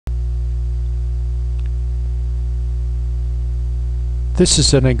This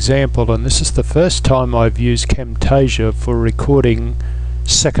is an example, and this is the first time I've used Camtasia for recording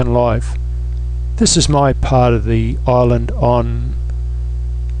Second Life. This is my part of the island on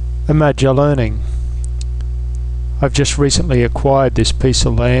Imagine. I've just recently acquired this piece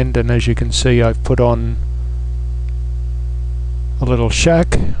of land, and as you can see, I've put on a little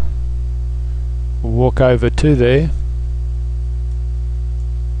shack. We'll walk over to there.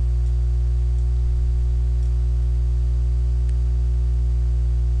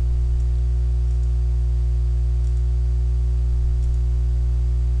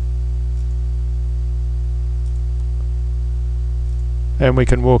 And we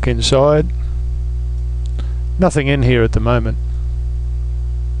can walk inside. Nothing in here at the moment.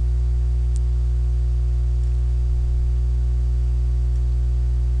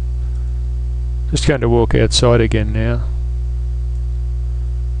 Just going to walk outside again now.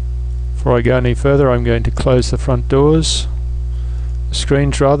 Before I go any further, I'm going to close the front doors. The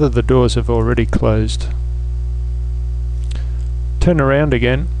screens rather, the doors have already closed. Turn around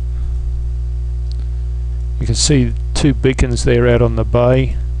again. You can see two beacons there out on the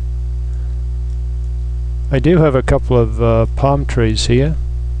bay. I do have a couple of palm trees here.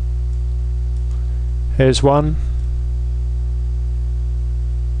 Here's one,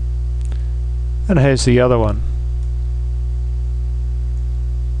 and here's the other one.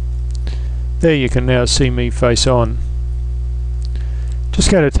 There you can now see me face on. Just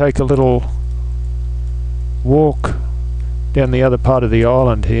going to take a little walk down the other part of the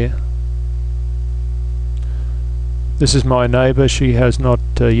island here. This is my neighbour. She has not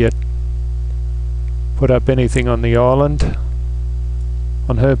yet put up anything on the island,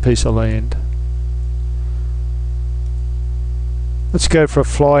 on her piece of land. Let's go for a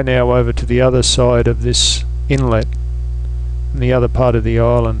fly now over to the other side of this inlet, in the other part of the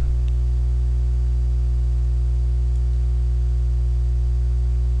island.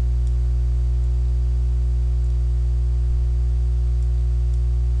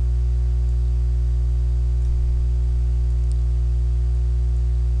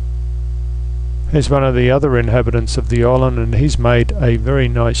 Here's one of the other inhabitants of the island, and he's made a very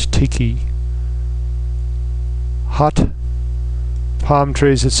nice tiki hut, palm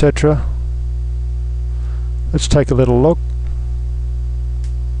trees, etc. Let's take a little look.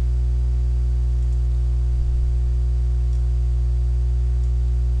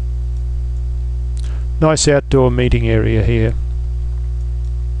 Nice outdoor meeting area here.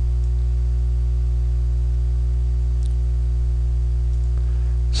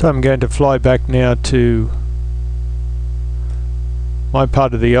 So I'm going to fly back now to my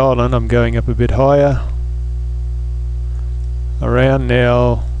part of the island. I'm going up a bit higher. Around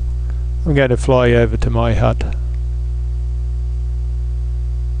now. I'm going to fly over to my hut.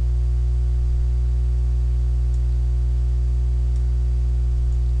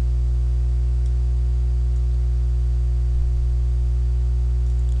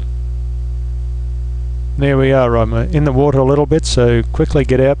 There we are. I'm in the water a little bit, so quickly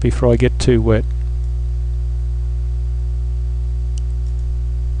get out before I get too wet.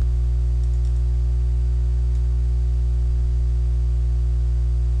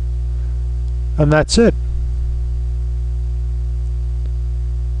 And that's it.